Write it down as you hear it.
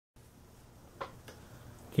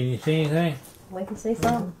Can you see anything? We can see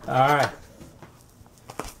something. Alright.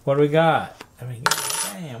 What do we got? I mean,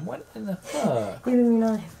 damn, what in the fuck? Give him your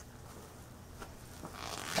knife.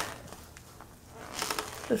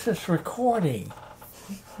 This is recording.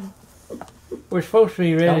 We're supposed to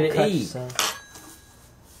be ready to eat. Yourself.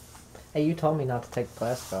 Hey, you told me not to take the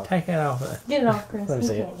plastic off. Take it off. Get it off, Chris. Let me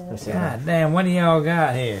see You it. can't do Let me it. see it. God damn, what do y'all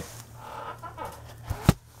got here?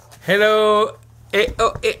 Hello. Hey,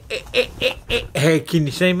 can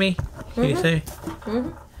you see me? Can you see me?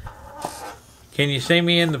 Can you see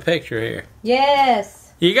me in the picture here?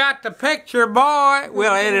 Yes. You got the picture, boy.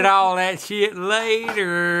 We'll edit all that shit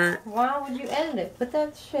later. Why would you edit it? Put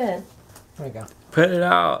that shit. There you go. Put it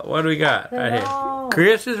all. What do we got Put right it here? all.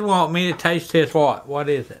 Chris is wanting me to taste this. What? What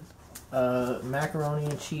is it? Macaroni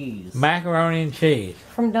and cheese. Macaroni and cheese.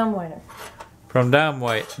 From dumbwaiter. From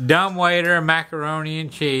dumbwaiter. Dumbwaiter macaroni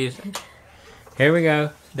and cheese. Here we go.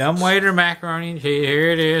 Dumbwaiter macaroni and cheese. Here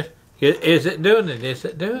it is. Is it doing it? Is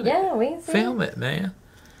it doing it? Yeah, we can see Film it, man.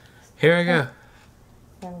 Here we go.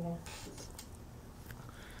 There we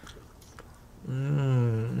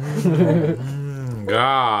go.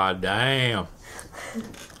 God damn.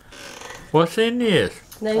 What's in this?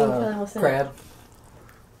 Now you can tell him what's in it. Crab.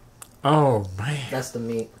 Oh, man. That's the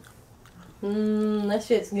meat. That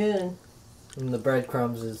shit's good. And the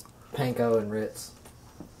breadcrumbs is panko and Ritz.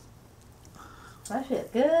 That shit's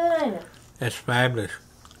good, ain't it? That's fabulous.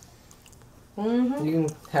 Mm-hmm. You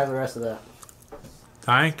can have the rest of that.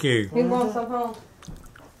 Thank you. He wants some home.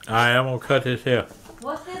 Alright, I'm going to cut this here.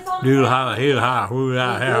 What's this on? Do ha, here, ha, who,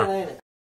 ha, It's here. good, ain't it?